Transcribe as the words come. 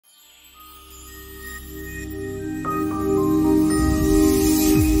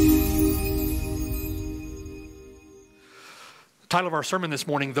Title of our sermon this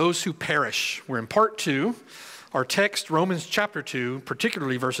morning, Those Who Perish. We're in part 2. Our text, Romans chapter 2,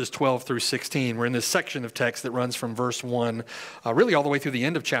 particularly verses 12 through 16. We're in this section of text that runs from verse 1, really all the way through the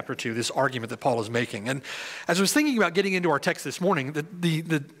end of chapter 2, this argument that Paul is making. And as I was thinking about getting into our text this morning,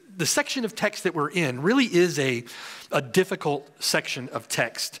 the section of text that we're in really is a difficult section of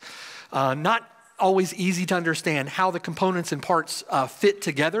text. Not always easy to understand how the components and parts fit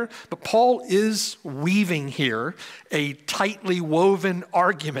together, but Paul is weaving here a tightly woven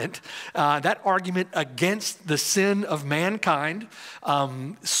argument, that argument against the sin of mankind,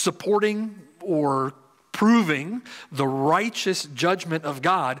 supporting or proving the righteous judgment of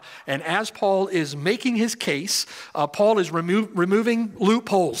God. And as Paul is making his case, Paul is removing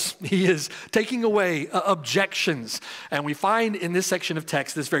loopholes. He is taking away objections. And we find in this section of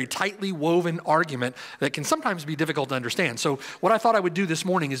text this very tightly woven argument that can sometimes be difficult to understand. So what I thought I would do this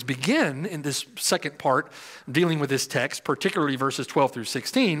morning is begin in this second part, dealing with this text, particularly verses 12 through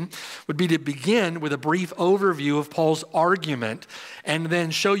 16, would be to begin with a brief overview of Paul's argument and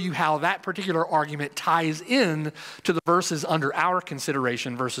then show you how that particular argument ties in to the verses under our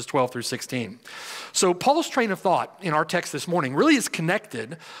consideration, verses 12 through 16. So Paul's train of thought in our text this morning really is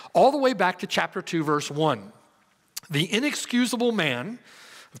connected all the way back to chapter 2, verse 1. The inexcusable man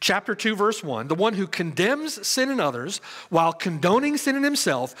of chapter 2, verse 1, the one who condemns sin in others while condoning sin in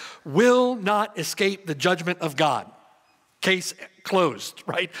himself, will not escape the judgment of God. Case closed,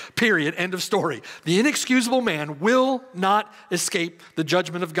 right? Period. End of story. The inexcusable man will not escape the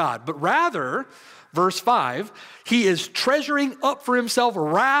judgment of God, but rather, verse 5, he is treasuring up for himself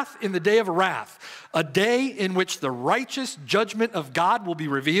wrath in the day of wrath, a day in which the righteous judgment of God will be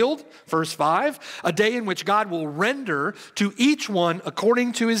revealed, verse 5, a day in which God will render to each one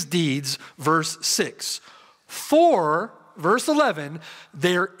according to his deeds, verse 6. For, verse 11,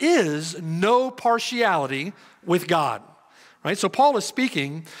 there is no partiality with God. Right? So Paul is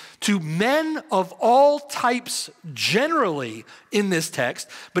speaking to men of all types generally in this text,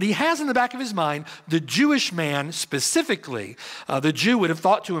 but he has in the back of his mind the Jewish man specifically. The Jew would have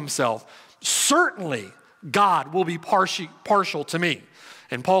thought to himself, certainly God will be partial to me.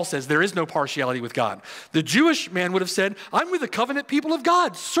 And Paul says there is no partiality with God. The Jewish man would have said, I'm with the covenant people of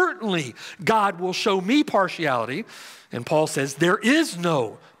God. Certainly God will show me partiality. And Paul says there is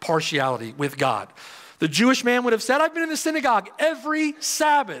no partiality with God. The Jewish man would have said, I've been in the synagogue every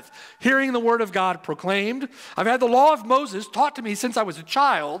Sabbath, hearing the word of God proclaimed. I've had the law of Moses taught to me since I was a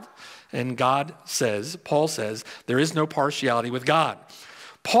child. And God says, Paul says, there is no partiality with God.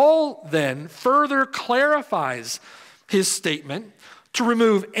 Paul then further clarifies his statement to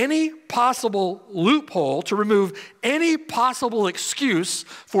remove any possible loophole, to remove any possible excuse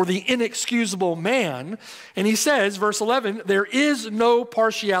for the inexcusable man. And he says, verse 11, there is no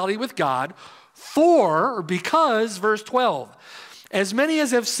partiality with God. For, or because, verse 12, as many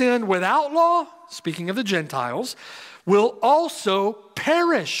as have sinned without law, speaking of the Gentiles, will also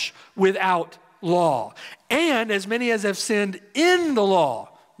perish without law. And as many as have sinned in the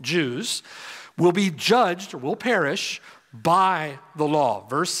law, Jews, will be judged, or will perish by the law.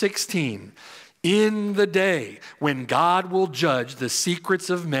 Verse 16, in the day when God will judge the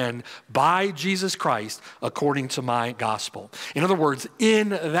secrets of men by Jesus Christ according to my gospel. In other words, in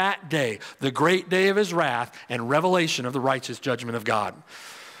that day, the great day of his wrath and revelation of the righteous judgment of God.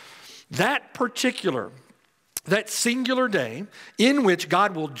 That singular day in which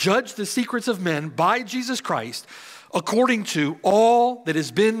God will judge the secrets of men by Jesus Christ according to all that has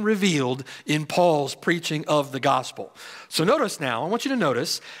been revealed in Paul's preaching of the gospel. So notice now, I want you to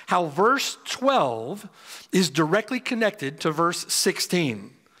notice how verse 12 is directly connected to verse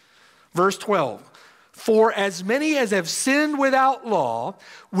 16. Verse 12, for as many as have sinned without law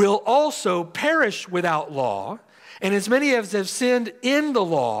will also perish without law, and as many as have sinned in the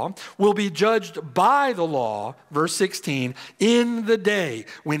law will be judged by the law, verse 16, in the day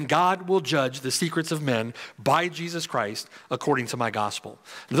when God will judge the secrets of men by Jesus Christ according to my gospel.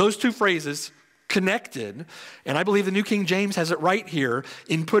 Those two phrases connected, and I believe the New King James has it right here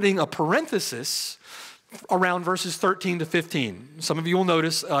in putting a parenthesis around verses 13 to 15. Some of you will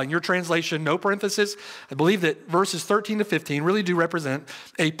notice in your translation, no parenthesis. I believe that verses 13 to 15 really do represent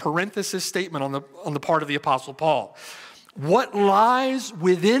a parenthesis statement on the part of the Apostle Paul. What lies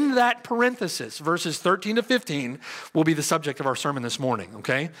within that parenthesis, verses 13 to 15, will be the subject of our sermon this morning,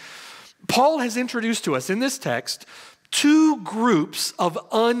 okay? Paul has introduced to us in this text two groups of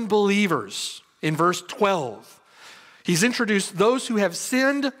unbelievers in verse 12. He's introduced those who have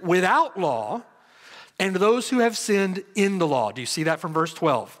sinned without law and those who have sinned in the law. Do you see that from verse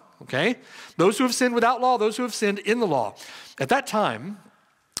 12? Okay? Those who have sinned without law, those who have sinned in the law. At that time,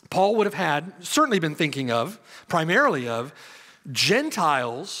 Paul would have certainly been thinking of, primarily of,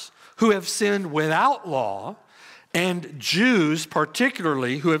 Gentiles who have sinned without law, and Jews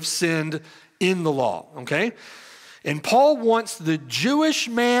particularly who have sinned in the law, okay? And Paul wants the Jewish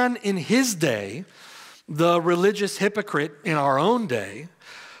man in his day, the religious hypocrite in our own day,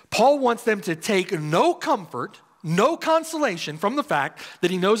 Paul wants them to take no comfort, no consolation from the fact that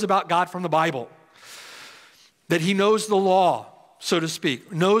he knows about God from the Bible, that he knows the law, so to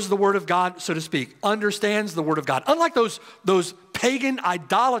speak, knows the Word of God, so to speak, understands the Word of God. Unlike those pagan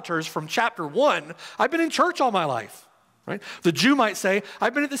idolaters from chapter 1, I've been in church all my life, right? The Jew might say,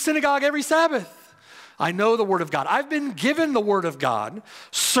 I've been at the synagogue every Sabbath. I know the Word of God. I've been given the Word of God.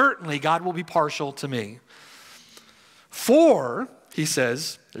 Certainly God will be partial to me. For, he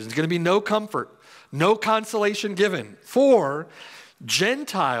says, there's going to be no comfort, no consolation given for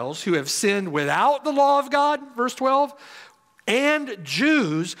Gentiles who have sinned without the law of God, verse 12, and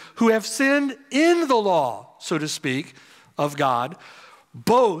Jews who have sinned in the law, so to speak, of God.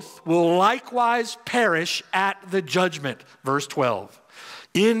 Both will likewise perish at the judgment, verse 12,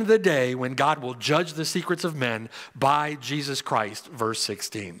 in the day when God will judge the secrets of men by Jesus Christ, verse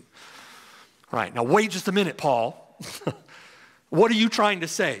 16. All right, now wait just a minute, Paul. What are you trying to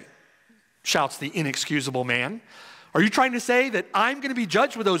say? Shouts the inexcusable man. Are you trying to say that I'm going to be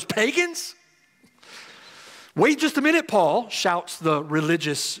judged with those pagans? Wait just a minute, Paul, shouts the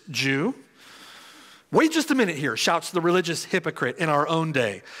religious Jew. Wait just a minute here, shouts the religious hypocrite in our own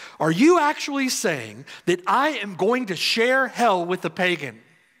day. Are you actually saying that I am going to share hell with the pagan?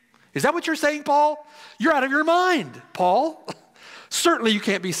 Is that what you're saying, Paul? You're out of your mind, Paul. Certainly you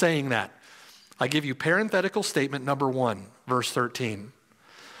can't be saying that. I give you parenthetical statement number 1, verse 13.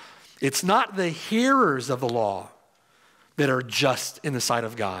 It's not the hearers of the law that are just in the sight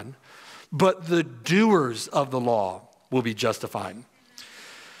of God, but the doers of the law will be justified.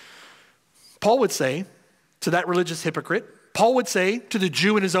 Paul would say to that religious hypocrite, Paul would say to the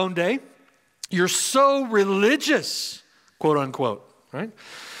Jew in his own day, you're so religious, quote unquote, right?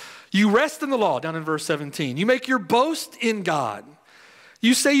 You rest in the law, down in verse 17. You make your boast in God.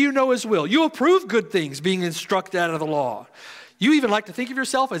 You say you know his will. You approve good things being instructed out of the law. You even like to think of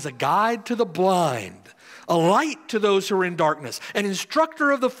yourself as a guide to the blind, a light to those who are in darkness, an instructor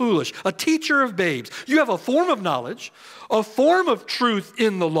of the foolish, a teacher of babes. You have a form of knowledge, a form of truth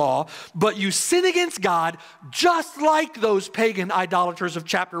in the law, but you sin against God just like those pagan idolaters of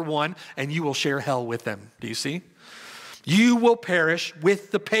chapter 1, and you will share hell with them. Do you see? You will perish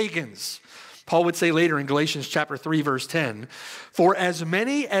with the pagans. Paul would say later in Galatians chapter 3, verse 10, for as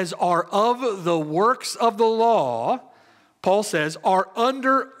many as are of the works of the law, Paul says, are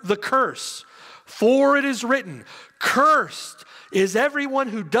under the curse. For it is written, cursed is everyone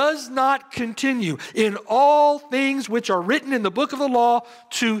who does not continue in all things which are written in the book of the law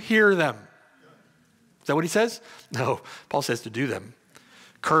to hear them. Is that what he says? No, Paul says to do them.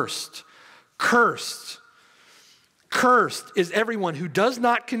 Cursed, cursed, cursed is everyone who does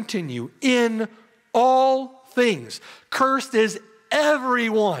not continue in all things. Cursed is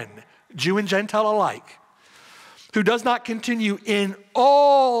everyone, Jew and Gentile alike, who does not continue in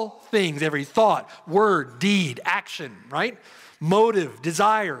all things, every thought, word, deed, action, right? Motive,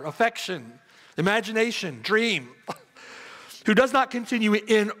 desire, affection, imagination, dream, who does not continue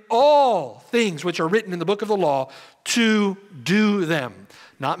in all things which are written in the book of the law to do them.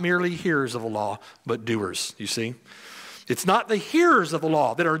 Not merely hearers of the law, but doers, you see? It's not the hearers of the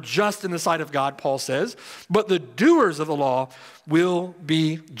law that are just in the sight of God, Paul says, but the doers of the law will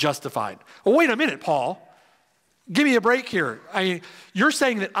be justified. Well, wait a minute, Paul. Give me a break here. I mean, you're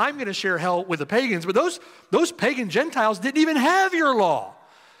saying that I'm going to share hell with the pagans, but those pagan Gentiles didn't even have your law.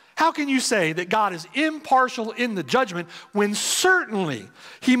 How can you say that God is impartial in the judgment when certainly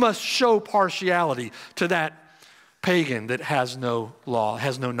he must show partiality to that pagan that has no law,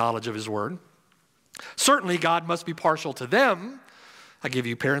 has no knowledge of his word? Certainly God must be partial to them. I give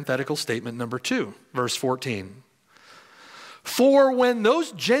you parenthetical statement number 2, verse 14. For when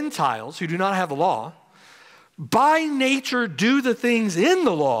those Gentiles who do not have the law by nature do the things in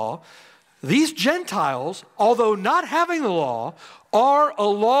the law, these Gentiles, although not having the law, are a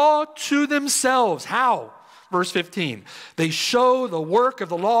law to themselves. How? Verse 15, they show the work of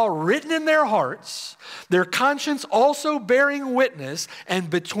the law written in their hearts, their conscience also bearing witness, and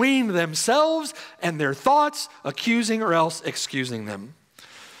between themselves and their thoughts, accusing or else excusing them.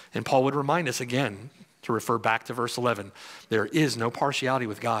 And Paul would remind us again, to refer back to verse 11, there is no partiality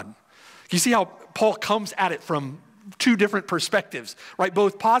with God. You see how Paul comes at it from 2 different perspectives, right?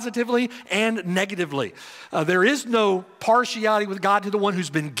 Both positively and negatively. There is no partiality with God to the one who's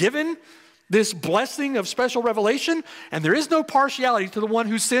been given this blessing of special revelation, and there is no partiality to the one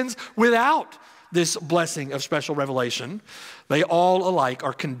who sins without this blessing of special revelation, they all alike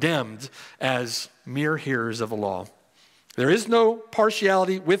are condemned as mere hearers of the law. There is no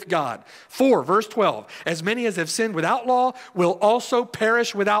partiality with God. For, verse 12, as many as have sinned without law will also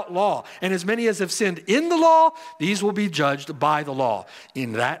perish without law. And as many as have sinned in the law, these will be judged by the law.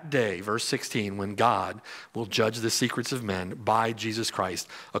 In that day, verse 16, when God will judge the secrets of men by Jesus Christ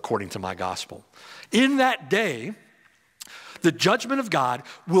according to my gospel. In that day, the judgment of God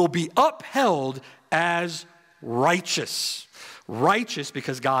will be upheld as righteous. Righteous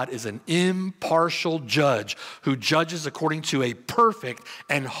because God is an impartial judge who judges according to a perfect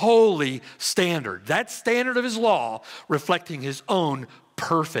and holy standard. That standard of his law reflecting his own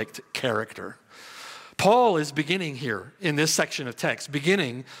perfect character. Paul is beginning here in this section of text,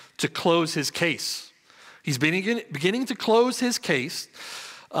 beginning to close his case. He's beginning to close his case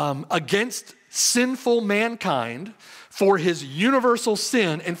against sinful mankind for his universal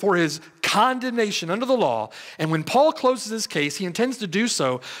sin and for his condemnation under the law. And when Paul closes his case, he intends to do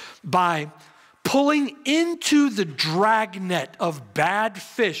so by pulling into the dragnet of bad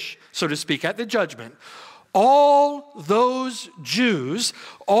fish, so to speak, at the judgment, all those Jews,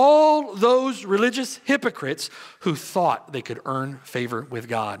 all those religious hypocrites who thought they could earn favor with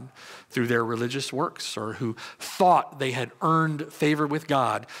God through their religious works, or who thought they had earned favor with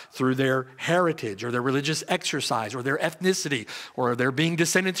God through their heritage or their religious exercise or their ethnicity or their being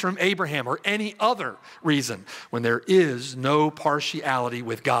descendants from Abraham or any other reason, when there is no partiality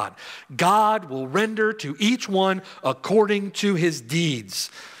with God. God will render to each one according to his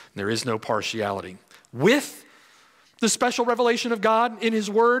deeds. There is no partiality. With the special revelation of God in his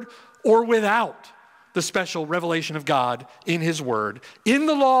word, or without the special revelation of God in his word, in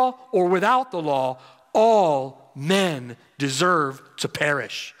the law or without the law, all men deserve to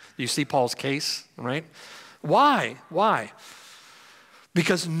perish. You see Paul's case, right? Why? Why?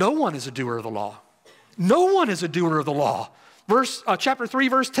 Because no one is a doer of the law. No one is a doer of the law. Chapter 3,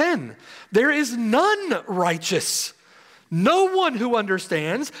 verse 10, there is none righteous. No one who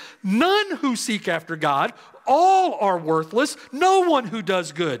understands, none who seek after God, all are worthless, no one who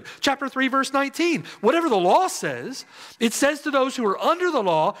does good. Chapter 3, verse 19, whatever the law says, it says to those who are under the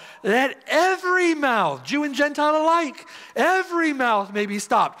law that every mouth, Jew and Gentile alike, every mouth may be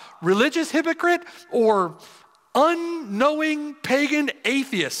stopped. Religious hypocrite or unknowing pagan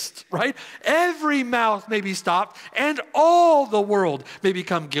atheist, right? Every mouth may be stopped and all the world may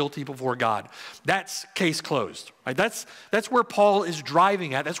become guilty before God. That's case closed, right? That's where Paul is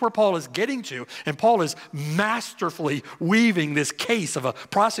driving at. That's where Paul is getting to. And Paul is masterfully weaving this case of a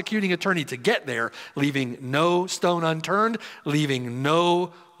prosecuting attorney to get there, leaving no stone unturned, leaving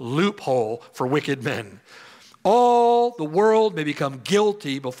no loophole for wicked men. All the world may become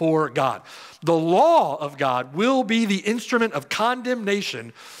guilty before God. The law of God will be the instrument of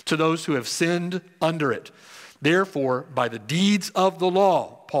condemnation to those who have sinned under it. Therefore, by the deeds of the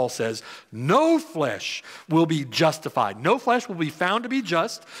law, Paul says, no flesh will be justified. No flesh will be found to be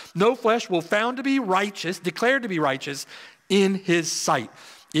just. No flesh will found to be righteous, declared to be righteous in his sight.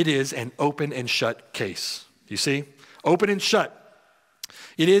 It is an open and shut case. You see? Open and shut.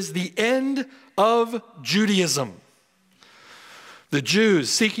 It is the end of Judaism. The Jews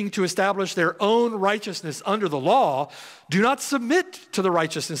seeking to establish their own righteousness under the law do not submit to the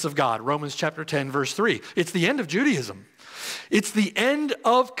righteousness of God. Romans chapter 10, verse 3. It's the end of Judaism. It's the end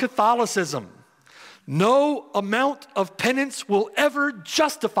of Catholicism. No amount of penance will ever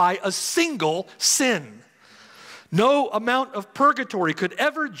justify a single sin. No amount of purgatory could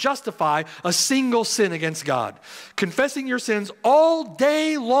ever justify a single sin against God. Confessing your sins all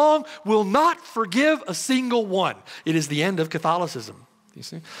day long will not forgive a single one. It is the end of Catholicism. You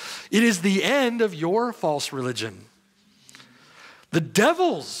see? It is the end of your false religion. The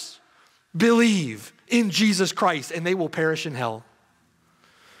devils believe in Jesus Christ and they will perish in hell.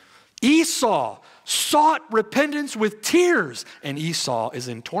 Esau sought repentance with tears, and Esau is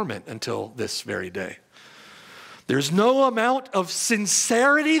in torment until this very day. There's no amount of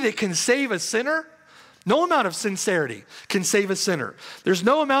sincerity that can save a sinner. No amount of sincerity can save a sinner. There's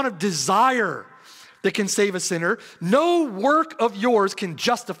no amount of desire that can save a sinner. No work of yours can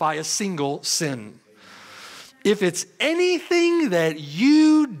justify a single sin. If it's anything that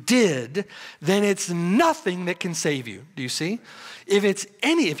you did, then it's nothing that can save you. Do you see?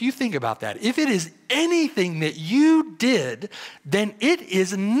 If you think about that, if it is anything that you did, then it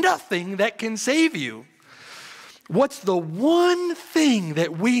is nothing that can save you. What's the one thing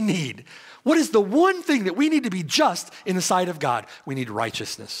that we need? What is the one thing that we need to be just in the sight of God? We need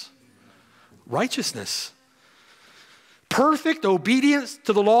righteousness. Righteousness. Perfect obedience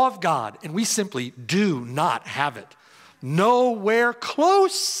to the law of God, and we simply do not have it. Nowhere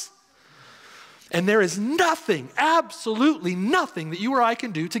close. And there is nothing, absolutely nothing that you or I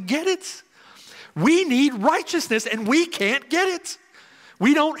can do to get it. We need righteousness and we can't get it.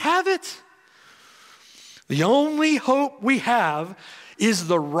 We don't have it. The only hope we have is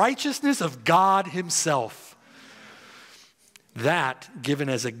the righteousness of God himself. That given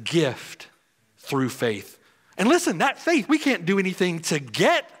as a gift through faith. And listen, that faith, we can't do anything to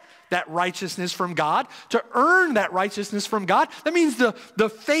get that righteousness from God, to earn that righteousness from God. That means the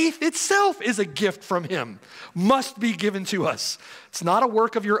faith itself is a gift from him, must be given to us. It's not a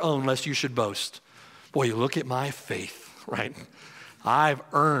work of your own, lest you should boast. Boy, you look at my faith, right? I've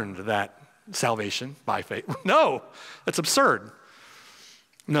earned that salvation by faith. No, that's absurd.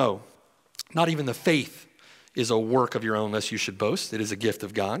 No, not even the faith is a work of your own, lest you should boast. It is a gift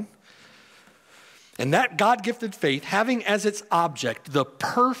of God. And that God-gifted faith, having as its object the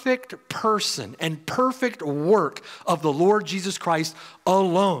perfect person and perfect work of the Lord Jesus Christ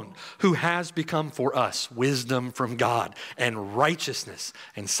alone, who has become for us wisdom from God and righteousness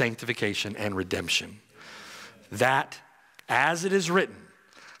and sanctification and redemption. That, as it is written,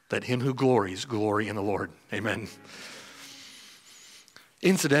 let him who glories glory in the Lord. Amen.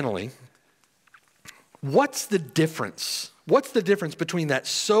 Incidentally, what's the difference? What's the difference between that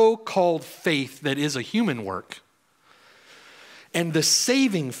so-called faith that is a human work and the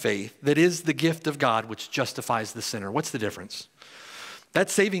saving faith that is the gift of God which justifies the sinner? What's the difference? That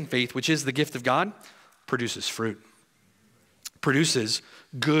saving faith, which is the gift of God, produces fruit, produces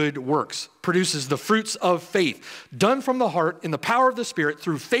good works, produces the fruits of faith, done from the heart in the power of the Spirit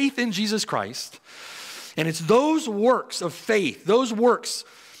through faith in Jesus Christ. And it's those works of faith, those works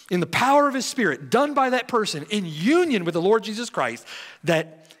in the power of his Spirit, done by that person in union with the Lord Jesus Christ,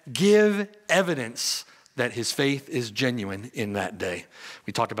 that give evidence that his faith is genuine in that day.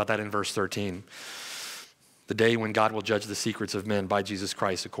 We talked about that in verse 13. The day when God will judge the secrets of men by Jesus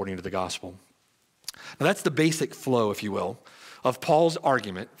Christ according to the gospel. Now that's the basic flow, if you will, of Paul's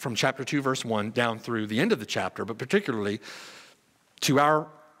argument from chapter 2, verse 1 down through the end of the chapter, but particularly to our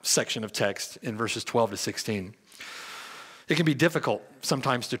section of text in verses 12 to 16. It can be difficult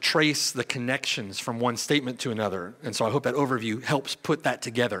sometimes to trace the connections from one statement to another. And so I hope that overview helps put that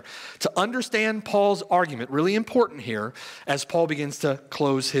together. To understand Paul's argument, really important here as Paul begins to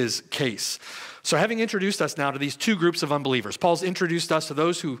close his case. So having introduced us now to these two groups of unbelievers, Paul's introduced us to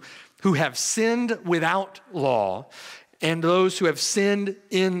those who have sinned without law and those who have sinned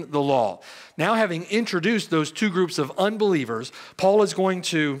in the law. Now having introduced those two groups of unbelievers, Paul is going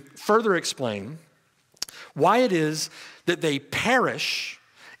to further explain why it is that they perish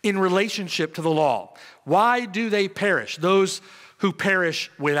in relationship to the law. Why do they perish? Those who perish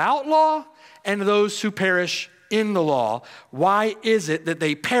without law and those who perish in the law. Why is it that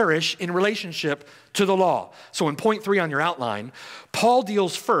they perish in relationship to the law? So in point 3 on your outline, Paul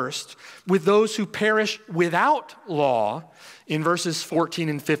deals first with those who perish without law in verses 14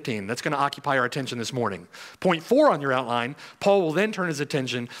 and 15. That's going to occupy our attention this morning. Point 4 on your outline, Paul will then turn his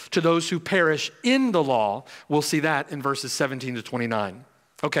attention to those who perish in the law. We'll see that in verses 17 to 29.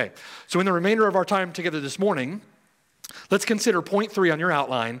 Okay, so in the remainder of our time together this morning, let's consider point 3 on your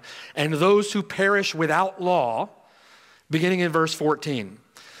outline and those who perish without law, beginning in verse 14.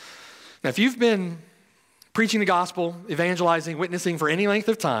 Now, if you've been preaching the gospel, evangelizing, witnessing for any length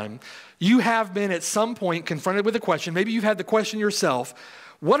of time, you have been at some point confronted with a question. Maybe you've had the question yourself.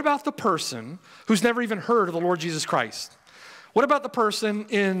 What about the person who's never even heard of the Lord Jesus Christ? What about the person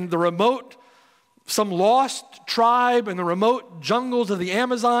in the remote, some lost tribe in the remote jungles of the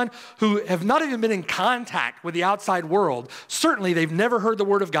Amazon who have not even been in contact with the outside world? Certainly, they've never heard the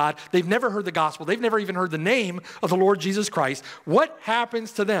word of God. They've never heard the gospel. They've never even heard the name of the Lord Jesus Christ. What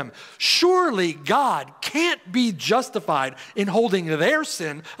happens to them? Surely God can't be justified in holding their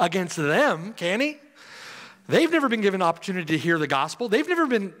sin against them, can he? They've never been given opportunity to hear the gospel. They've never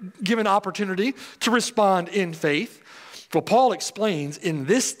been given opportunity to respond in faith. Well, Paul explains in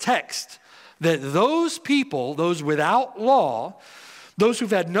this text that those people, those without law, those who've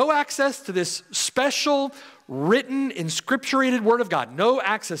had no access to this special written, inscripturated word of God, no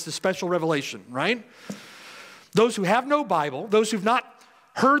access to special revelation, right? Those who have no Bible, those who've not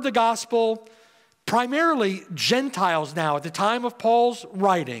heard the gospel, primarily Gentiles now at the time of Paul's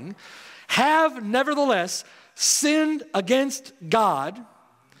writing, have nevertheless sinned against God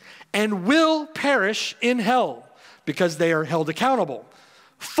and will perish in hell because they are held accountable.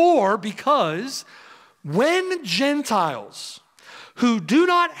 Because when Gentiles who do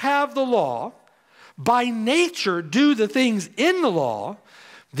not have the law by nature do the things in the law,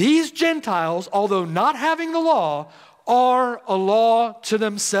 these Gentiles, although not having the law, are a law to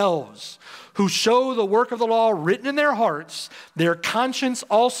themselves, who show the work of the law written in their hearts, their conscience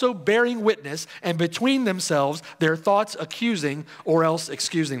also bearing witness, and between themselves their thoughts accusing or else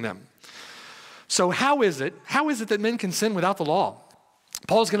excusing them. So how is it that men can sin without the law?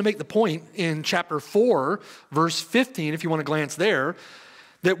 Paul's going to make the point in chapter 4, verse 15, if you want to glance there,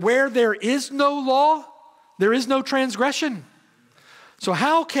 that where there is no law, there is no transgression. So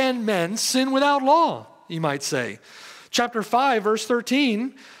how can men sin without law, you might say? Chapter 5, verse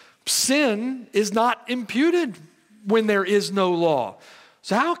 13, sin is not imputed when there is no law.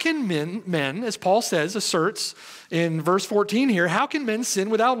 So how can men, as Paul says, asserts in verse 14 here, how can men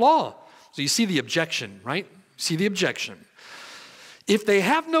sin without law? So you see the objection, right? See the objection. If they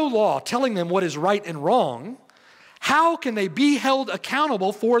have no law telling them what is right and wrong, how can they be held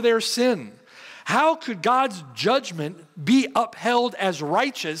accountable for their sin? How could God's judgment be upheld as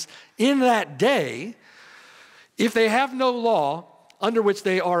righteous in that day if they have no law under which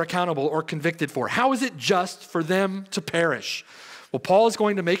they are accountable or convicted for? How is it just for them to perish? Well, Paul is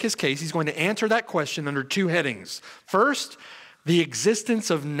going to make his case. He's going to answer that question under two headings. First, the existence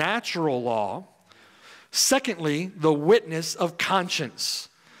of natural law. Secondly, the witness of conscience.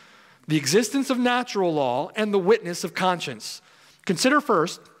 The existence of natural law and the witness of conscience. Consider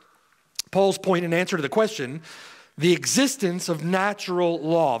first Paul's point in answer to the question, the existence of natural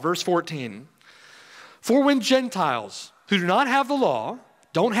law. Verse 14. For when Gentiles who do not have the law,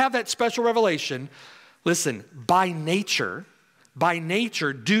 don't have that special revelation, listen, by nature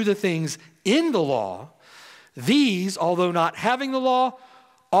do the things in the law, these, although not having the law,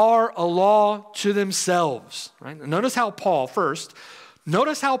 are a law to themselves. Right? Notice how Paul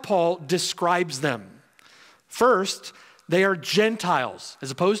describes them. First, they are Gentiles,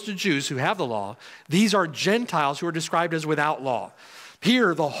 as opposed to Jews who have the law. These are Gentiles who are described as without law.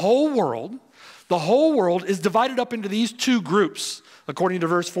 Here, the whole world is divided up into these two groups, according to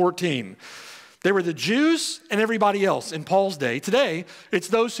verse 14. They were the Jews and everybody else in Paul's day. Today, it's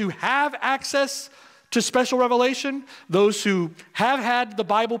those who have access to special revelation, those who have had the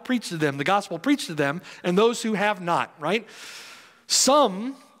Bible preached to them, the gospel preached to them, and those who have not, right?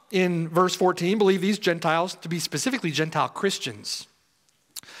 Some, in verse 14, believe these Gentiles to be specifically Gentile Christians.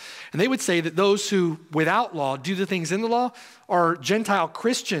 And they would say that those who, without law, do the things in the law are Gentile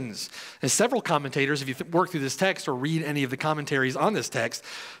Christians. And several commentators, if you work through this text or read any of the commentaries on this text,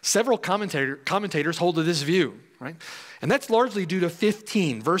 several commentators hold to this view, right? And that's largely due to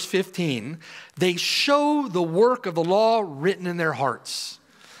verse 15. They show the work of the law written in their hearts.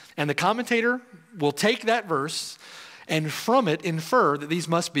 And the commentator will take that verse and from it infer that these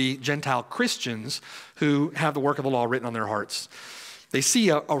must be Gentile Christians who have the work of the law written on their hearts. They see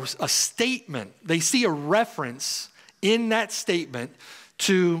a statement, they see a reference in that statement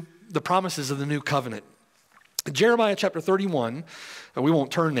to the promises of the new covenant. Jeremiah chapter 31, we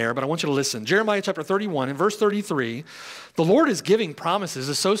won't turn there, but I want you to listen. Jeremiah chapter 31, in verse 33, the Lord is giving promises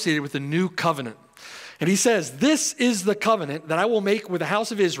associated with the new covenant. And he says, this is the covenant that I will make with the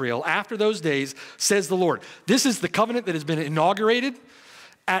house of Israel after those days, says the Lord. This is the covenant that has been inaugurated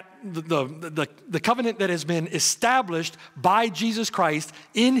at the covenant that has been established by Jesus Christ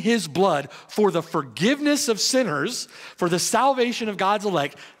in his blood for the forgiveness of sinners, for the salvation of God's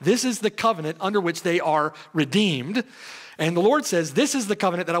elect. This is the covenant under which they are redeemed. And the Lord says, this is the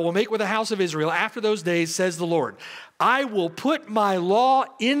covenant that I will make with the house of Israel after those days, says the Lord. I will put my law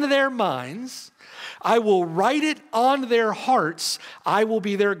in their minds. I will write it on their hearts. I will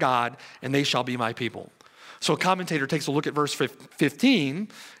be their God, and they shall be my people. So a commentator takes a look at verse 15,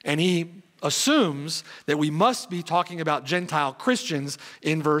 and he assumes that we must be talking about Gentile Christians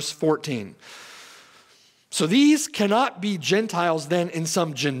in verse 14. So these cannot be Gentiles then in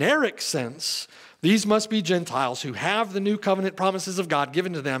some generic sense. These must be Gentiles who have the new covenant promises of God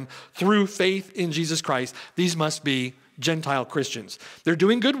given to them through faith in Jesus Christ. These must be Gentile Christians. They're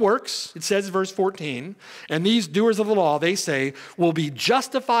doing good works, it says in verse 14, and these doers of the law, they say, will be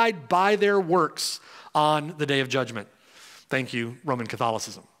justified by their works on the day of judgment. Thank you, Roman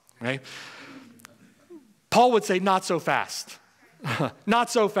Catholicism. Okay? Paul would say, not so fast. Not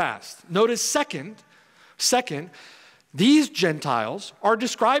so fast. Notice second, these Gentiles are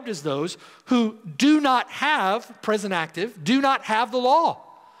described as those who do not have, present active, do not have the law.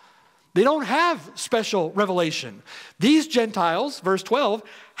 They don't have special revelation. These Gentiles, verse 12,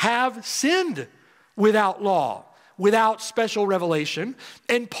 have sinned without law, without special revelation.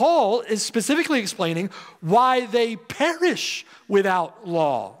 And Paul is specifically explaining why they perish without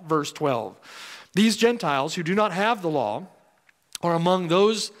law, verse 12. These Gentiles who do not have the law are among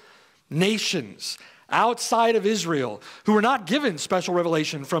those nations outside of Israel who were not given special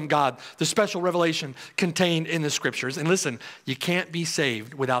revelation from God, the special revelation contained in the scriptures. And listen, you can't be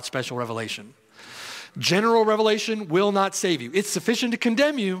saved without special revelation. General revelation will not save you. It's sufficient to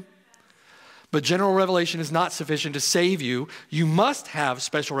condemn you, but general revelation is not sufficient to save you. You must have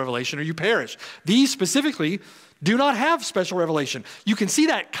special revelation or you perish. These specifically do not have special revelation. You can see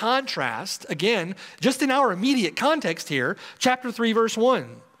that contrast, again, just in our immediate context here, chapter 3, verse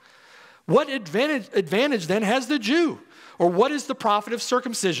 1. What advantage then has the Jew? Or what is the profit of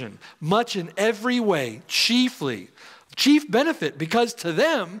circumcision? Much in every way, chief benefit, because to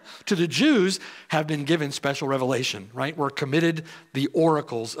them, to the Jews, have been given special revelation, right? We're committed the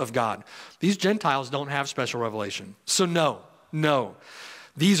oracles of God. These Gentiles don't have special revelation. So no.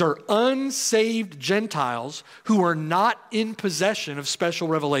 These are unsaved Gentiles who are not in possession of special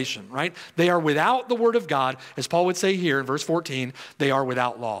revelation, right? They are without the word of God. As Paul would say here in verse 14, they are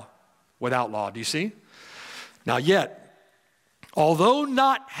without law. Without law, do you see? Now yet, although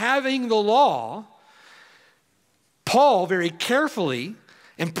not having the law, Paul very carefully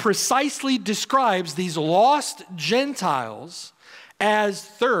and precisely describes these lost Gentiles as,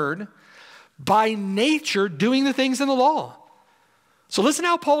 third, by nature doing the things in the law. So listen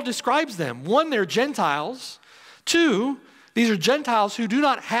how Paul describes them. One, they're Gentiles. Two, these are Gentiles who do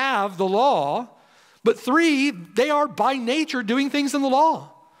not have the law. But three, they are by nature doing things in the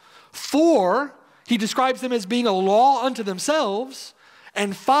law. Four, he describes them as being a law unto themselves.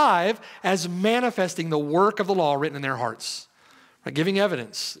 And five, as manifesting the work of the law written in their hearts. Right? Giving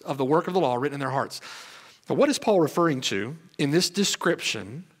evidence of the work of the law written in their hearts. Now, what is Paul referring to in this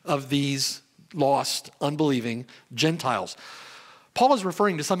description of these lost, unbelieving Gentiles? Paul is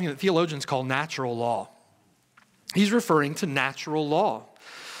referring to something that theologians call natural law. He's referring to natural law.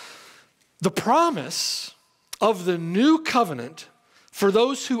 The promise of the new covenant for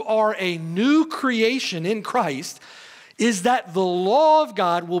those who are a new creation in Christ is that the law of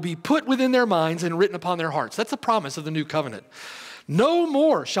God will be put within their minds and written upon their hearts. That's the promise of the new covenant. No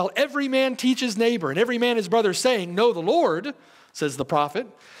more shall every man teach his neighbor and every man his brother, saying, know the Lord, says the prophet.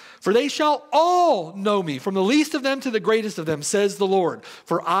 For they shall all know me, from the least of them to the greatest of them, says the Lord.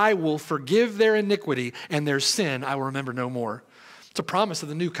 For I will forgive their iniquity, and their sin I will remember no more. It's a promise of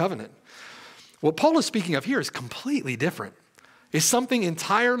the new covenant. What Paul is speaking of here is completely different. It's something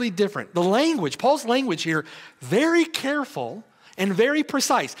entirely different. The language, Paul's language here, very careful and very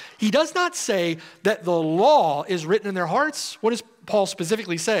precise. He does not say that the law is written in their hearts. What does Paul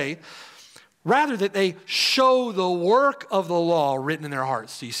specifically say? Rather, that they show the work of the law written in their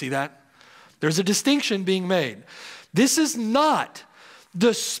hearts. Do you see that? There's a distinction being made. This is not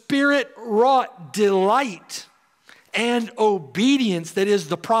the Spirit-wrought delight and obedience that is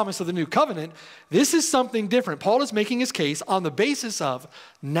the promise of the new covenant. This is something different. Paul is making his case on the basis of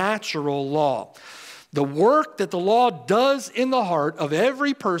natural law. The work that the law does in the heart of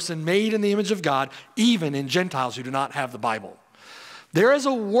every person made in the image of God, even in Gentiles who do not have the Bible. There is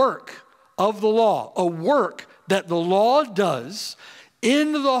a work of the law, a work that the law does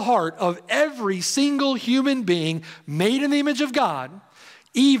in the heart of every single human being made in the image of God,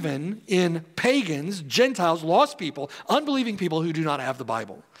 even in pagans, Gentiles, lost people, unbelieving people who do not have the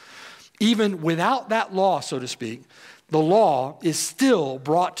Bible. Even without that law, so to speak, the law is still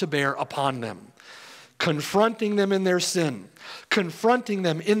brought to bear upon them, confronting them in their sin, confronting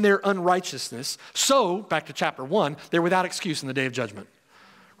them in their unrighteousness. So, back to chapter 1, they're without excuse in the day of judgment.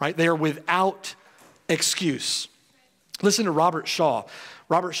 Right? They are without excuse. Listen to Robert Shaw.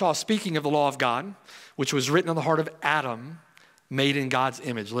 Robert Shaw, speaking of the law of God, which was written on the heart of Adam, made in God's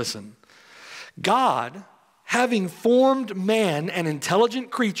image. Listen. God, having formed man an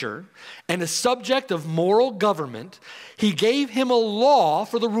intelligent creature and a subject of moral government, he gave him a law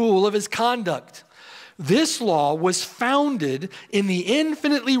for the rule of his conduct. This law was founded in the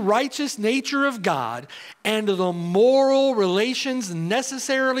infinitely righteous nature of God and the moral relations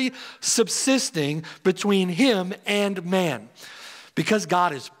necessarily subsisting between him and man. Because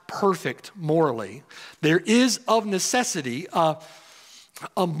God is perfect morally, there is of necessity a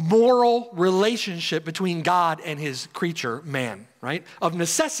moral relationship between God and his creature, man, right? Of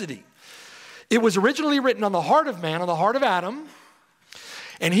necessity. It was originally written on the heart of man, on the heart of Adam,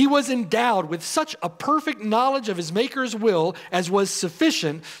 and he was endowed with such a perfect knowledge of his Maker's will as was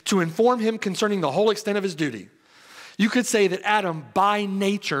sufficient to inform him concerning the whole extent of his duty. You could say that Adam, by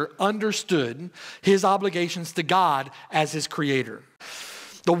nature, understood his obligations to God as his creator.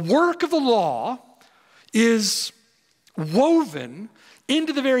 The work of the law is woven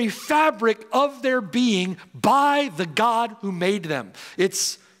into the very fabric of their being by the God who made them.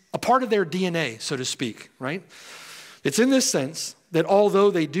 It's a part of their DNA, so to speak, right? It's in this sense that although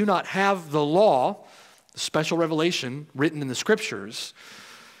they do not have the law, the special revelation written in the Scriptures,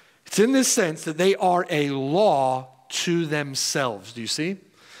 it's in this sense that they are a law to themselves. Do you see?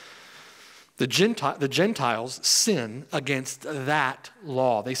 The Gentiles sin against that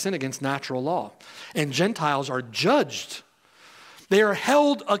law. They sin against natural law. And Gentiles are judged. They are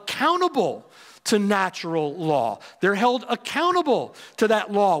held accountable to natural law. They're held accountable to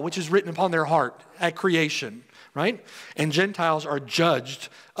that law which is written upon their heart at creation, right? And Gentiles are judged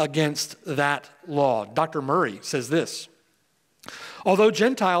against that law. Dr. Murray says this: although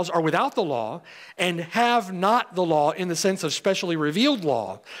Gentiles are without the law and have not the law in the sense of specially revealed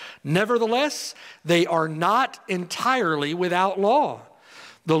law, nevertheless, they are not entirely without law.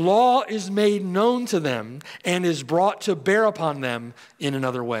 The law is made known to them and is brought to bear upon them in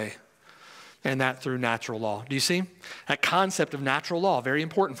another way, and that through natural law. Do you see? That concept of natural law, very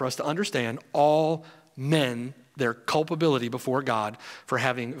important for us to understand all men, their culpability before God for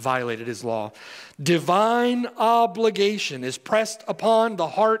having violated his law. Divine obligation is pressed upon the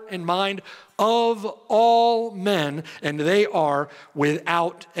heart and mind of all men, and they are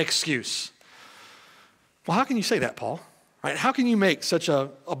without excuse. Well, how can you say that, Paul? Right? How can you make such a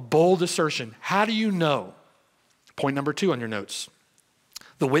bold assertion? How do you know? Point number 2 on your notes: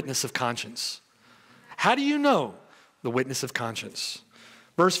 the witness of conscience. How do you know? The witness of conscience.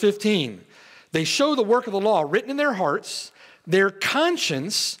 Verse 15, they show the work of the law written in their hearts, their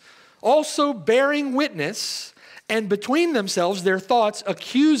conscience also bearing witness, and between themselves their thoughts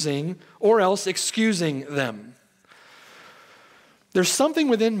accusing or else excusing them. There's something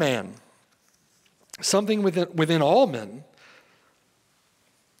within man, something within all men,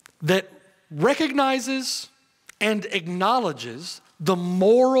 that recognizes and acknowledges the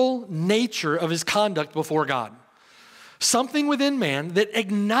moral nature of his conduct before God. Something within man that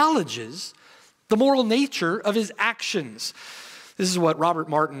acknowledges the moral nature of his actions. This is what Robert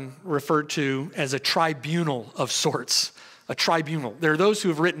Martin referred to as a tribunal of sorts. A tribunal. There are those who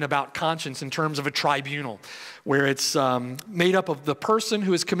have written about conscience in terms of a tribunal, where it's made up of the person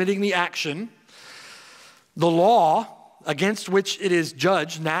who is committing the action, the law against which it is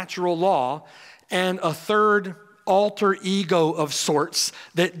judged, natural law, and a third alter ego of sorts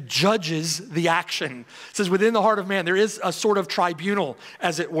that judges the action. It says within the heart of man there is a sort of tribunal,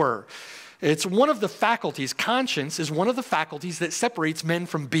 as it were. It's one of the faculties, conscience is one of the faculties that separates men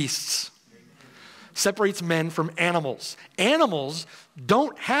from beasts, separates men from animals. Animals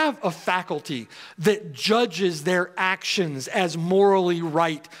don't have a faculty that judges their actions as morally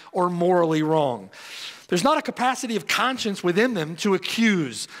right or morally wrong. There's not a capacity of conscience within them to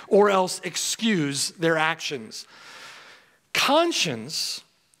accuse or else excuse their actions. Conscience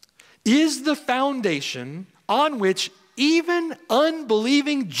is the foundation on which even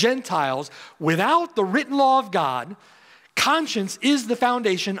unbelieving Gentiles without the written law of God, conscience is the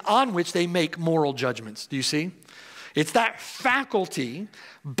foundation on which they make moral judgments. Do you see? It's that faculty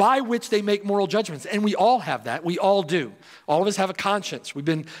by which they make moral judgments. And we all have that. We all do. All of us have a conscience. We've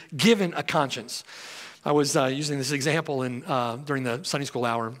been given a conscience. I was using this example during the Sunday school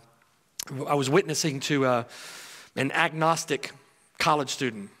hour. I was witnessing to an agnostic college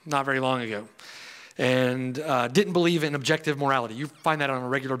student not very long ago, and didn't believe in objective morality. You find that on a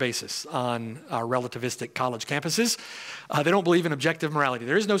regular basis on relativistic college campuses. They don't believe in objective morality.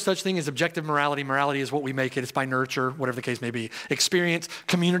 There is no such thing as objective morality. Morality is what we make it. It's by nurture, whatever the case may be. Experience,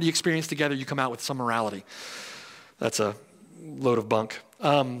 community experience together, you come out with some morality. That's a load of bunk.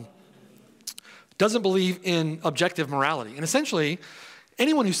 Doesn't believe in objective morality. And essentially,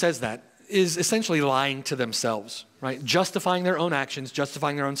 anyone who says that is essentially lying to themselves, right? Justifying their own actions,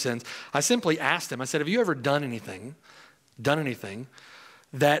 justifying their own sins. I simply asked him, I said, have you ever done anything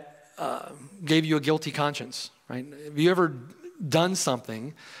that gave you a guilty conscience, right? Have you ever done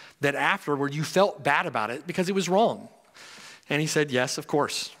something that afterward you felt bad about it because it was wrong? And he said, yes, of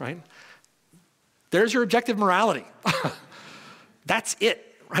course, right? There's your objective morality. That's it.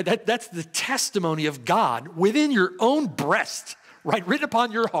 Right? That's the testimony of God within your own breast, right? Written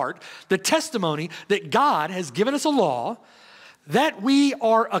upon your heart, the testimony that God has given us a law that we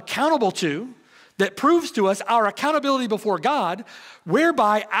are accountable to, that proves to us our accountability before God,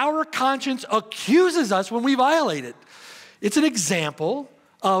 whereby our conscience accuses us when we violate it. It's an example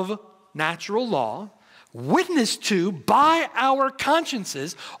of natural law witnessed to by our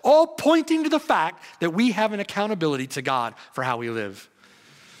consciences, all pointing to the fact that we have an accountability to God for how we live.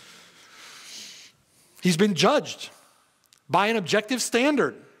 He's been judged by an objective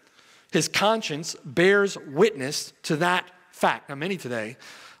standard. His conscience bears witness to that fact. Now, many today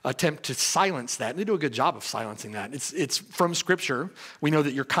attempt to silence that. And they do a good job of silencing that. It's from Scripture. We know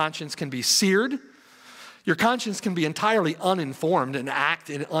that your conscience can be seared. Your conscience can be entirely uninformed and act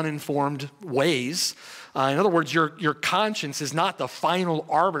in uninformed ways. In other words, your conscience is not the final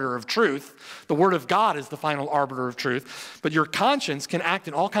arbiter of truth. The Word of God is the final arbiter of truth. But your conscience can act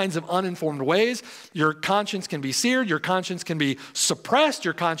in all kinds of uninformed ways. Your conscience can be seared. Your conscience can be suppressed.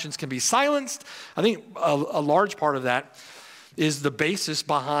 Your conscience can be silenced. I think a large part of that is the basis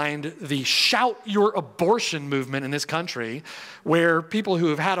behind the shout your abortion movement in this country, where people who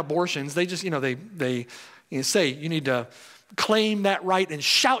have had abortions, they just, they say you need to claim that right and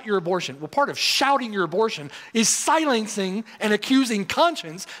shout your abortion. Well, part of shouting your abortion is silencing and accusing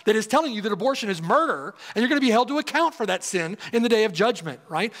conscience that is telling you that abortion is murder, and you're going to be held to account for that sin in the day of judgment,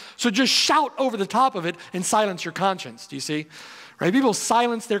 right? So just shout over the top of it and silence your conscience. Do you see? Right? People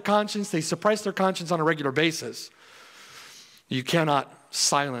silence their conscience. They suppress their conscience on a regular basis. You cannot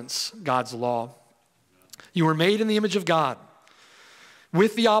silence God's law. You were made in the image of God,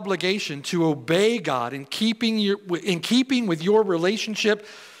 with the obligation to obey God in keeping with your relationship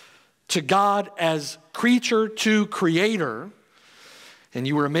to God as creature to creator. And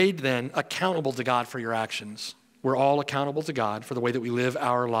you were made then accountable to God for your actions. We're all accountable to God for the way that we live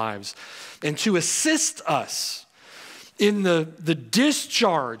our lives. And to assist us in the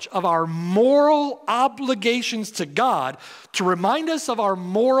discharge of our moral obligations to God, to remind us of our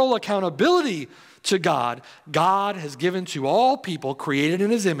moral accountability to God, God has given to all people created in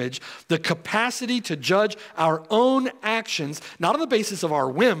His image the capacity to judge our own actions, not on the basis of our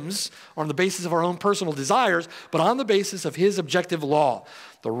whims or on the basis of our own personal desires, but on the basis of His objective law.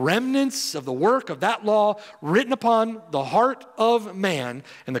 The remnants of the work of that law written upon the heart of man,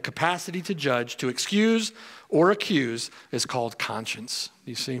 and the capacity to judge, to excuse or accuse, is called conscience.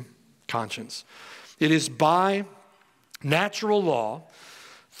 You see? Conscience. It is by natural law,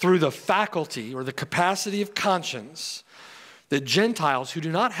 through the faculty or the capacity of conscience, that Gentiles who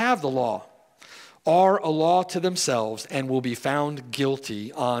do not have the law are a law to themselves and will be found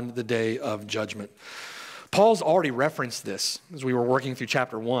guilty on the day of judgment. Paul's already referenced this as we were working through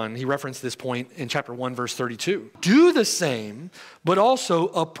chapter 1. He referenced this point in chapter 1, verse 32. Do the same, but also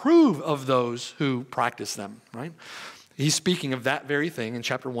approve of those who practice them, right? He's speaking of that very thing in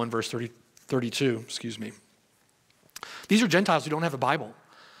chapter 1, verse 32. These are Gentiles who don't have a Bible.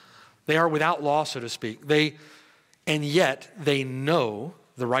 They are without law, so to speak. And yet they know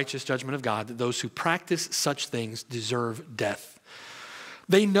the righteous judgment of God, that those who practice such things deserve death.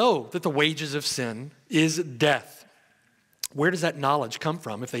 They know that the wages of sin is death. Where does that knowledge come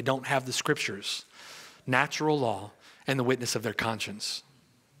from if they don't have the scriptures, natural law, and the witness of their conscience?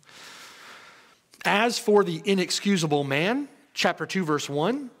 As for the inexcusable man, chapter 2, verse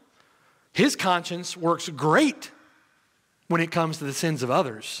 1, his conscience works great when it comes to the sins of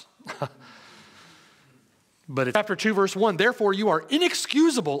others. But in chapter 2, verse 1, therefore you are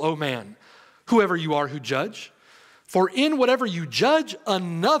inexcusable, O man, whoever you are who judge. For in whatever you judge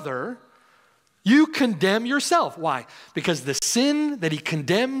another, you condemn yourself. Why? Because the sin that he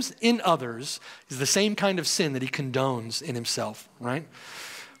condemns in others is the same kind of sin that he condones in himself, right?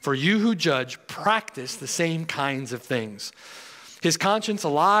 For you who judge practice the same kinds of things. His conscience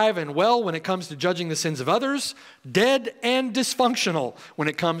alive and well when it comes to judging the sins of others, dead and dysfunctional when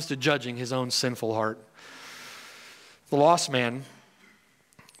it comes to judging his own sinful heart. The lost man,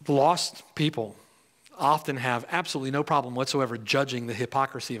 the lost people often have absolutely no problem whatsoever judging the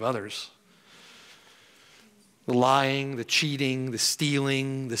hypocrisy of others. The lying, the cheating, the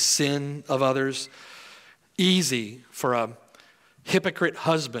stealing, the sin of others. Easy for a hypocrite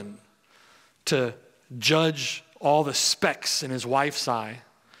husband to judge all the specks in his wife's eye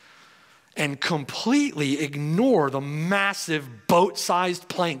and completely ignore the massive boat-sized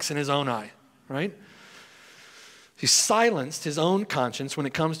planks in his own eye, right? He silenced his own conscience when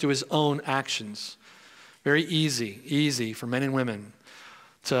it comes to his own actions. Very easy for men and women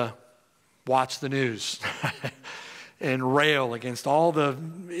to watch the news and rail against all the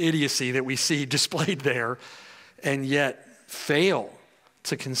idiocy that we see displayed there, and yet fail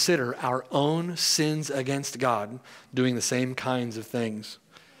to consider our own sins against God doing the same kinds of things.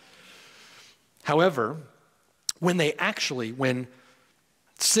 However, when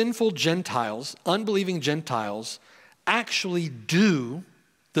sinful Gentiles, unbelieving Gentiles, actually do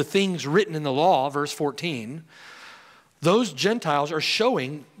the things written in the law, verse 14, those Gentiles are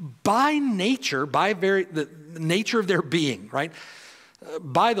showing by nature, the nature of their being, right?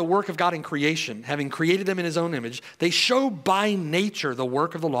 By the work of God in creation, having created them in his own image, they show by nature the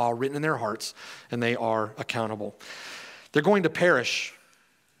work of the law written in their hearts, and they are accountable. They're going to perish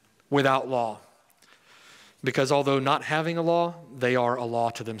without law, because although not having a law, they are a law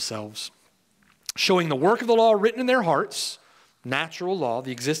to themselves. Showing the work of the law written in their hearts, natural law,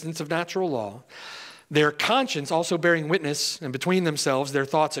 the existence of natural law, their conscience also bearing witness, and between themselves their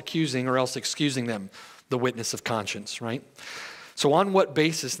thoughts accusing or else excusing them, the witness of conscience, right? So on what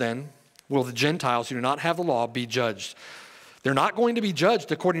basis then will the Gentiles who do not have the law be judged? They're not going to be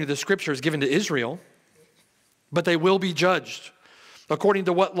judged according to the scriptures given to Israel, but they will be judged. According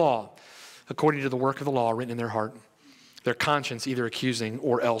to what law? According to the work of the law written in their heart, their conscience either accusing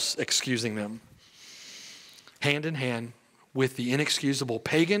or else excusing them. Hand in hand with the inexcusable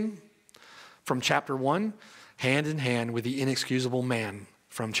pagan from chapter 1, hand in hand with the inexcusable man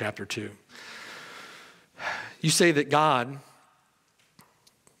from chapter 2. You say that God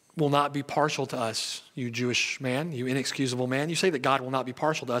will not be partial to us, you Jewish man, you inexcusable man. You say that God will not be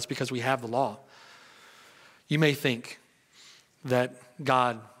partial to us because we have the law. You may think that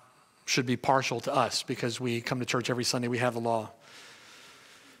God should be partial to us because we come to church every Sunday, we have the law.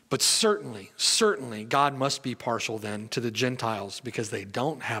 But certainly, God must be partial then to the Gentiles because they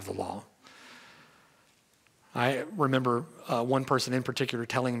don't have the law. I remember one person in particular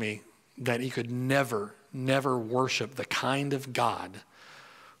telling me that he could never worship the kind of God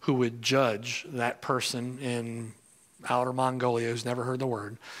who would judge that person in outer Mongolia who's never heard the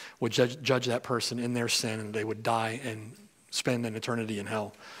word, would judge that person in their sin, and they would die and spend an eternity in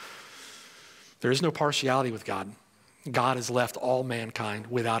hell. There is no partiality with God. God has left all mankind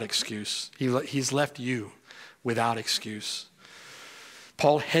without excuse. He's left you without excuse.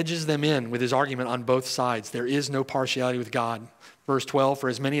 Paul hedges them in with his argument on both sides. There is no partiality with God. Verse 12, for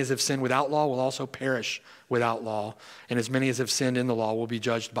as many as have sinned without law will also perish without law, and as many as have sinned in the law will be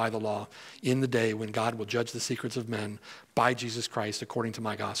judged by the law in the day when God will judge the secrets of men by Jesus Christ according to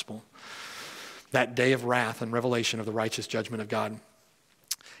my gospel. That day of wrath and revelation of the righteous judgment of God.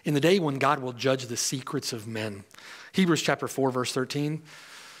 In the day when God will judge the secrets of men. Hebrews chapter 4, verse 13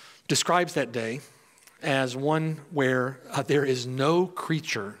 describes that day as one where there is no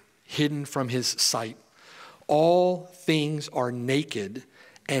creature hidden from his sight. All things are naked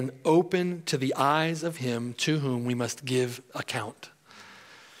and open to the eyes of him to whom we must give account.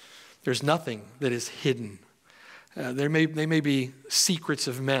 There's nothing that is hidden. They may be secrets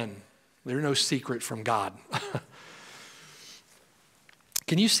of men. They're no secret from God.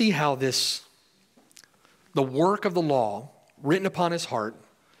 Can you see how the work of the law written upon his heart,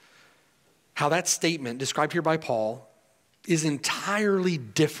 how that statement described here by Paul is entirely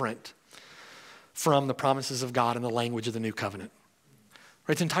different from the promises of God and the language of the new covenant?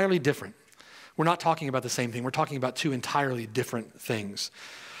 Right? It's entirely different. We're not talking about the same thing. We're talking about two entirely different things.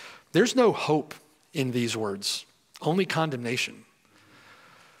 There's no hope in these words, only condemnation.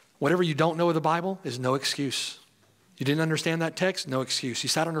 Whatever you don't know of the Bible is no excuse. You didn't understand that text? No excuse. You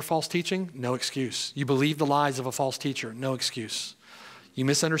sat under false teaching? No excuse. You believed the lies of a false teacher? No excuse. You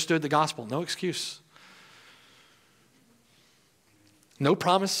misunderstood the gospel? No excuse. No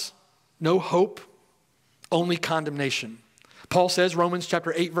promise, no hope, only condemnation. Paul says, Romans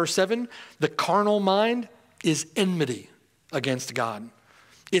chapter 8, verse 7, the carnal mind is enmity against God.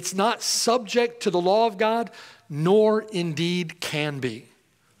 It's not subject to the law of God, nor indeed can be.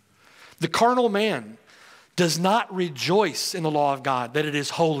 The carnal man does not rejoice in the law of God, that it is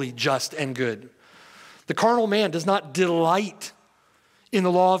holy, just, and good. The carnal man does not delight in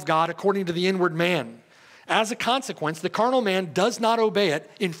the law of God according to the inward man. As a consequence, the carnal man does not obey it.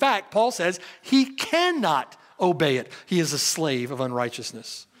 In fact, Paul says he cannot obey it. He is a slave of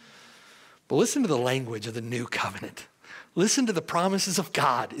unrighteousness. But listen to the language of the new covenant. Listen to the promises of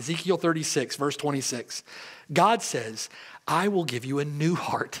God. Ezekiel 36, verse 26. God says, I will give you a new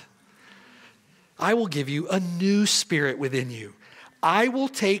heart. I will give you a new spirit within you. I will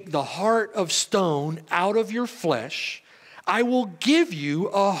take the heart of stone out of your flesh. I will give you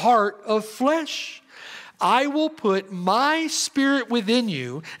a heart of flesh. I will put my spirit within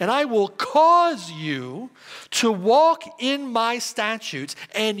you, and I will cause you to walk in my statutes,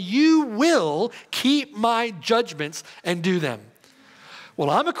 and you will keep my judgments and do them. Well,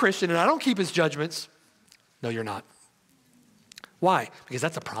 I'm a Christian, and I don't keep his judgments. No, you're not. Why? Because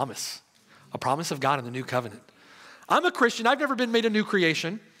that's a promise of God in the new covenant. I'm a Christian. I've never been made a new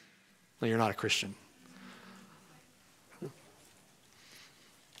creation. No, you're not a Christian.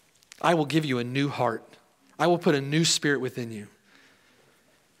 I will give you a new heart. I will put a new spirit within you.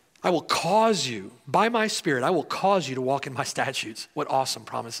 I will cause you, by my spirit, I will cause you to walk in my statutes. What awesome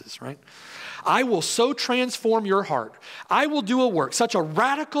promises, right? I will so transform your heart. I will do a work, such a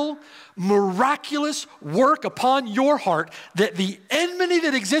radical, miraculous work upon your heart that the enmity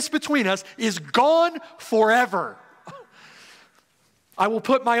that exists between us is gone forever. I will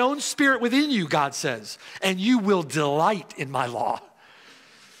put my own spirit within you, God says, and you will delight in my law.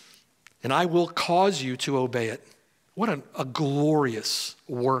 And I will cause you to obey it. What a glorious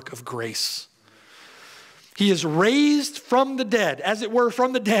work of grace. He is raised from the dead, as it were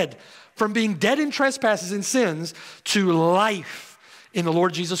from the dead, from being dead in trespasses and sins to life in the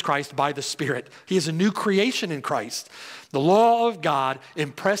Lord Jesus Christ by the Spirit. He is a new creation in Christ. The law of God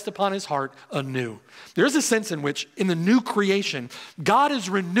impressed upon his heart anew. There is a sense in which in the new creation, God is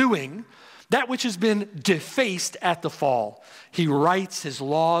renewing that which has been defaced at the fall. He writes his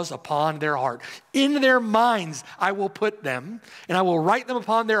laws upon their heart. In their minds I will put them, and I will write them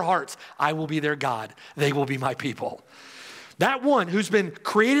upon their hearts. I will be their God. They will be my people. That one who's been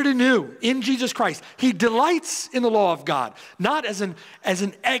created anew in Jesus Christ, he delights in the law of God, not as an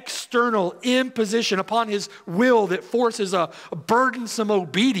external imposition upon his will that forces a burdensome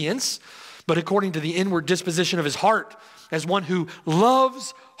obedience, but according to the inward disposition of his heart, as one who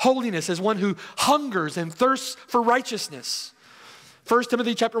loves holiness, as one who hungers and thirsts for righteousness. 1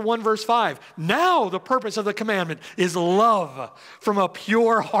 Timothy chapter 1, verse 5. Now the purpose of the commandment is love from a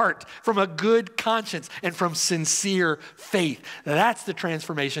pure heart, from a good conscience, and from sincere faith. That's the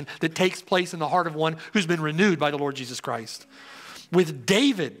transformation that takes place in the heart of one who's been renewed by the Lord Jesus Christ. With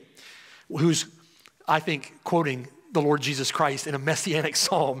David, who's, I think, quoting the Lord Jesus Christ in a messianic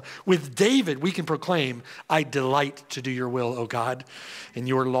psalm, with David we can proclaim, I delight to do your will, O God, and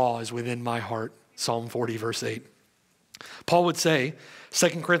your law is within my heart. Psalm 40, verse 8. Paul would say,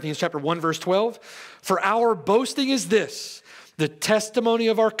 2 Corinthians chapter 1, verse 12, for our boasting is this, the testimony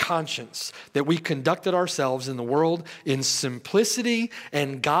of our conscience, that we conducted ourselves in the world in simplicity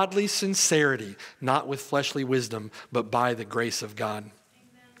and godly sincerity, not with fleshly wisdom, but by the grace of God. Amen.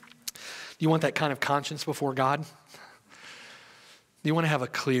 Do you want that kind of conscience before God? Do you want to have a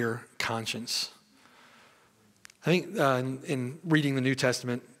clear conscience? I think in reading the New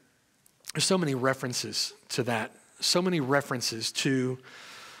Testament, there's so many references to that. So many references to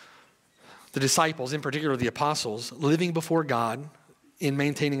the disciples, in particular the apostles, living before God in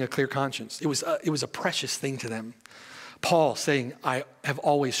maintaining a clear conscience. It was a precious thing to them. Paul saying, I have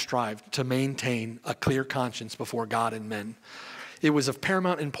always strived to maintain a clear conscience before God and men. It was of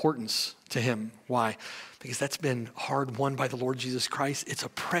paramount importance to him. Why? Because that's been hard won by the Lord Jesus Christ. It's a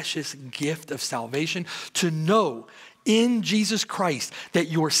precious gift of salvation to know in Jesus Christ that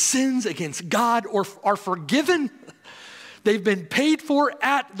your sins against God are forgiven. They've been paid for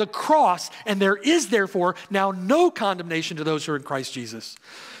at the cross, and there is therefore now no condemnation to those who are in Christ Jesus.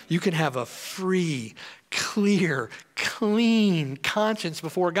 You can have a free, clear, clean conscience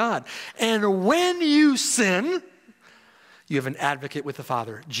before God. And when you sin, you have an advocate with the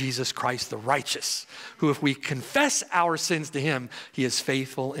Father, Jesus Christ the righteous, who if we confess our sins to him, he is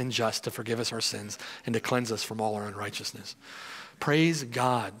faithful and just to forgive us our sins and to cleanse us from all our unrighteousness. Praise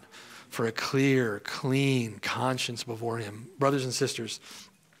God for a clear, clean conscience before him. Brothers and sisters,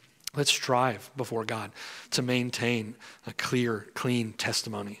 let's strive before God to maintain a clear, clean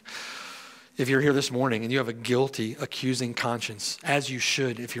testimony. If you're here this morning and you have a guilty, accusing conscience, as you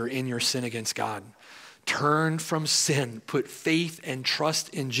should if you're in your sin against God, turn from sin, put faith and trust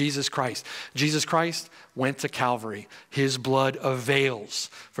in Jesus Christ. Jesus Christ went to Calvary. His blood avails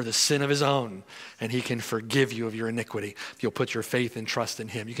for the sin of his own, and he can forgive you of your iniquity if you'll put your faith and trust in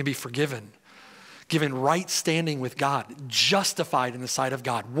him. You can be forgiven, given right standing with God, justified in the sight of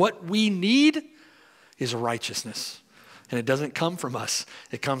God. What we need is righteousness, and it doesn't come from us.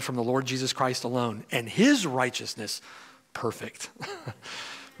 It comes from the Lord Jesus Christ alone, and his righteousness, perfect.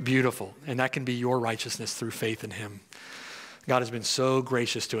 Beautiful. And that can be your righteousness through faith in him. God has been so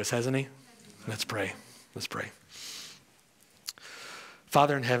gracious to us, hasn't he? Let's pray. Let's pray.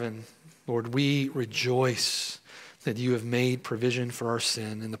 Father in heaven, Lord, we rejoice that you have made provision for our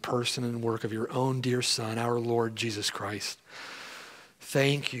sin in the person and work of your own dear Son, our Lord Jesus Christ.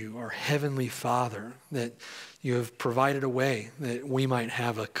 Thank you, our heavenly Father, that you have provided a way that we might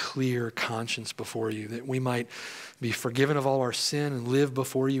have a clear conscience before you, that we might be forgiven of all our sin and live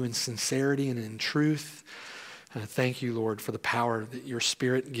before you in sincerity and in truth. Thank you, Lord, for the power that your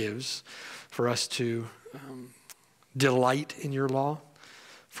Spirit gives for us to delight in your law,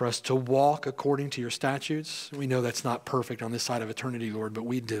 for us to walk according to your statutes. We know that's not perfect on this side of eternity, Lord, but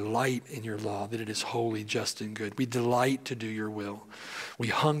we delight in your law, that it is holy, just, and good. We delight to do your will. We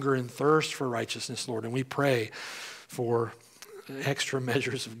hunger and thirst for righteousness, Lord, and we pray for extra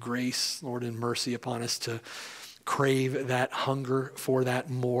measures of grace, Lord, and mercy upon us to crave that hunger for that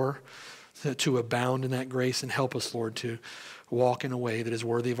more, to abound in that grace, and help us, Lord, to walk in a way that is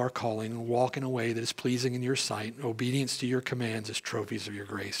worthy of our calling, walk in a way that is pleasing in your sight. Obedience to your commands as trophies of your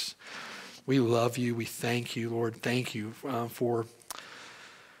grace. We love you. We thank you, Lord. Thank you for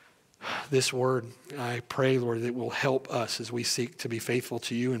this word. I pray, Lord, that it will help us as we seek to be faithful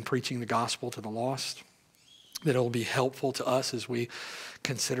to you in preaching the gospel to the lost. that it'll be helpful to us as we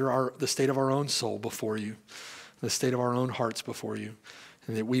consider the state of our own soul before you, the state of our own hearts before you,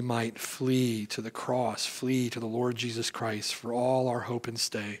 and that we might flee to the cross, flee to the Lord Jesus Christ for all our hope and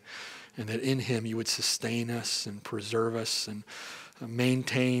stay, and that in him you would sustain us and preserve us and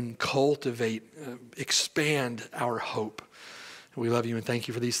maintain, cultivate, expand our hope. We love you and thank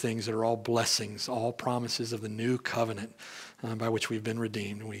you for these things that are all blessings, all promises of the new covenant by which we've been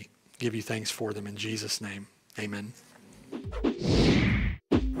redeemed. We give you thanks for them in Jesus' name. Amen.